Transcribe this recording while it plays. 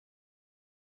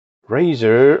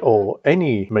Razer or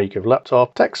any make of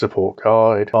laptop tech support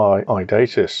guide by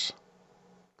iDATUS.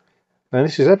 Now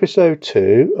this is episode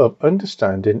 2 of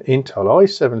understanding Intel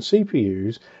i7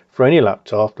 CPUs for any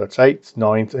laptop that's 8th,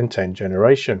 9th and 10th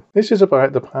generation. This is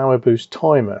about the power boost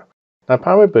timer. Now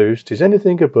power boost is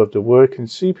anything above the working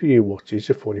CPU wattage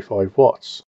of 45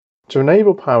 watts. To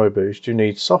enable power boost you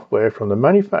need software from the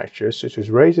manufacturers such as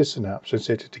Razer Synapse and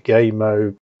set it to game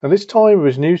mode. Now this timer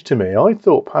was news to me. I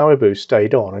thought power boost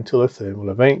stayed on until a thermal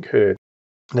event occurred.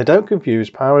 Now don't confuse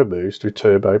power boost with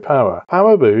turbo power.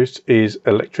 Power boost is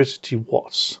electricity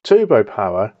watts. Turbo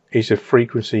power is a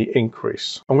frequency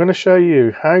increase. I'm going to show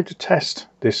you how to test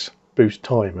this boost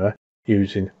timer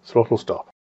using Throttlestop.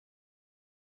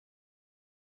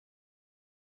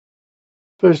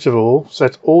 First of all,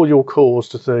 set all your cores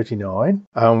to 39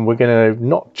 and we're going to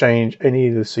not change any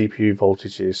of the CPU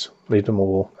voltages, leave them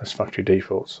all as factory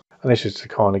defaults. And this is to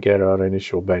kind of get our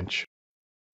initial bench.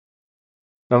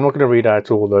 Now, I'm not going to read out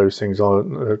all those things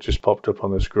that just popped up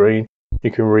on the screen.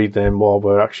 You can read them while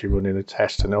we're actually running the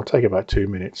test and it'll take about 2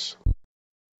 minutes.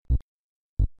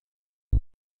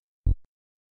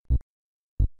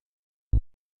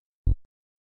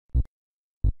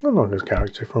 I'm not this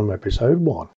character from episode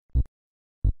 1.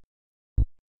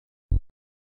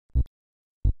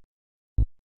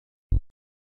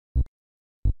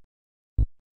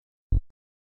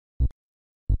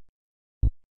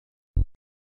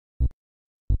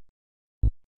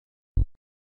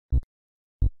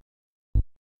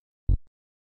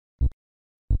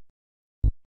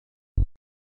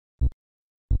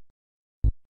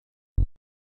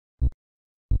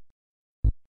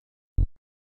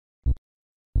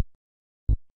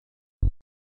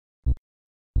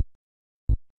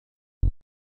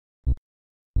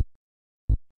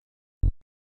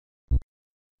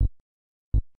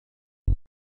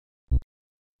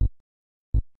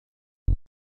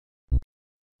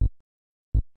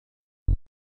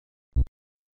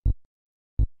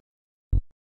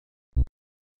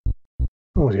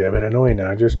 Oh, yeah, a bit annoying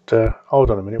now. Just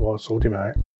hold on a minute while I sort him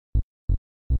out.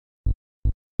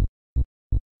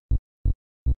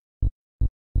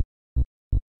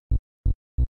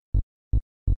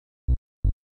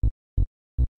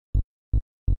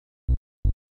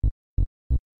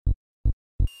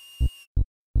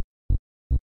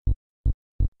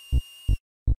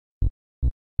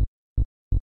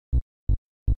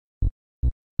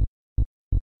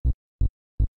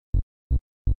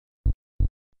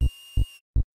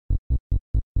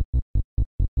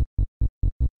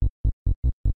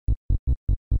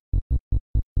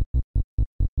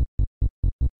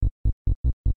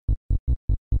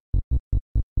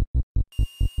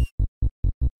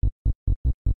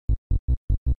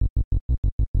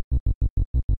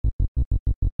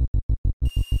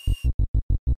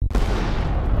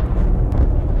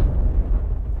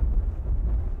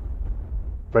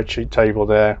 Spreadsheet table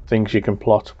there, things you can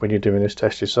plot when you're doing this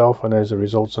test yourself, and there's the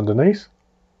results underneath.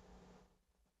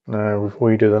 Now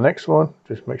before you do the next one,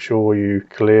 just make sure you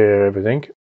clear everything.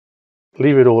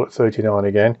 Leave it all at 39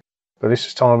 again, but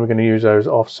this time we're going to use those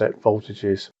offset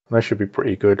voltages, and they should be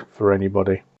pretty good for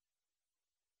anybody.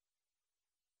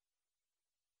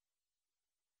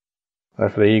 Now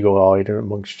for the eagle-eyed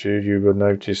amongst you, you will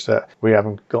notice that we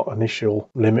haven't got initial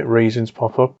limit reasons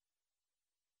pop up.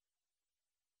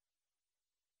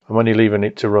 I'm only leaving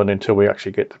it to run until we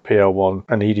actually get the PL1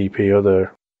 and EDP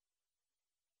other.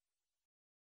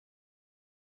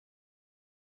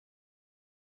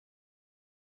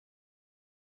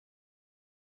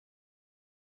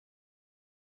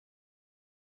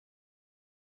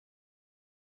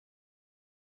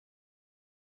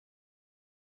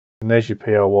 And there's your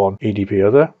PL1 EDP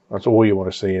other. That's all you want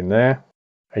to see in there.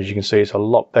 As you can see, it's a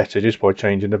lot better just by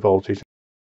changing the voltage.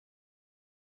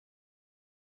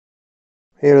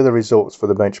 Here are the results for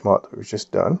the benchmark that we've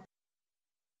just done.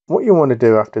 What you want to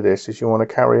do after this is you want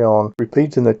to carry on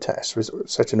repeating the test,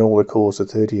 setting all the cores to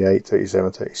 38,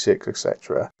 37, 36,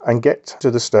 etc. and get to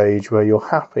the stage where you're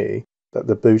happy that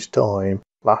the boost time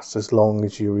lasts as long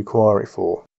as you require it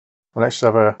for. And let's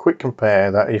have a quick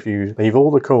compare that if you leave all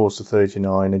the cores to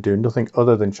 39 and do nothing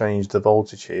other than change the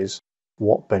voltages,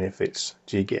 what benefits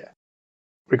do you get?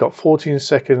 We got 14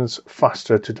 seconds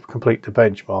faster to complete the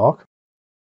benchmark,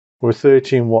 with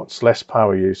 13 watts less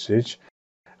power usage,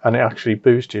 and it actually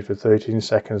boosted for 13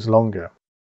 seconds longer.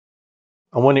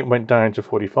 And when it went down to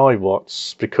 45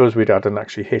 watts, because we hadn't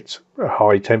actually hit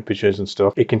high temperatures and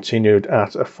stuff, it continued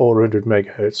at a 400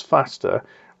 megahertz faster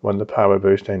when the power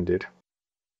boost ended.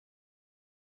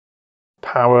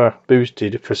 Power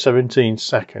boosted for 17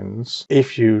 seconds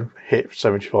if you hit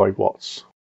 75 watts.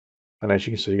 And as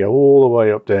you can see, go all the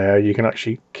way up there. You can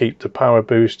actually keep the power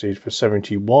boosted for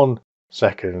 71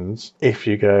 seconds if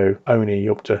you go only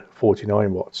up to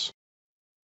 49 watts.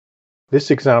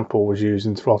 This example was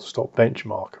using Throttlestop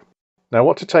benchmark. Now,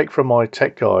 what to take from my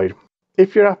tech guide.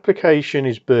 If your application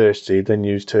is bursty, then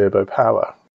use turbo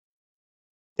power.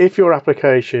 If your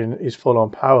application is full on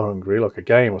power hungry, like a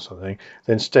game or something,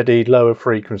 then steady lower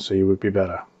frequency would be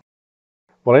better.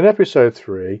 Well, in episode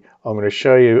 3, I'm going to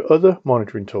show you other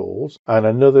monitoring tools and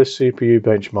another CPU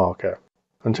benchmarker.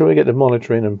 Until we get the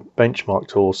monitoring and benchmark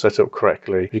tools set up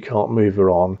correctly, you can't move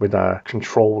on with our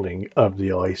controlling of the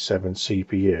i7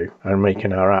 CPU and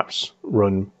making our apps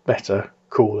run better,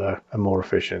 cooler and more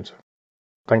efficient.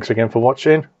 Thanks again for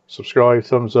watching. Subscribe,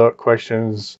 thumbs up,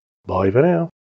 questions. Bye for now.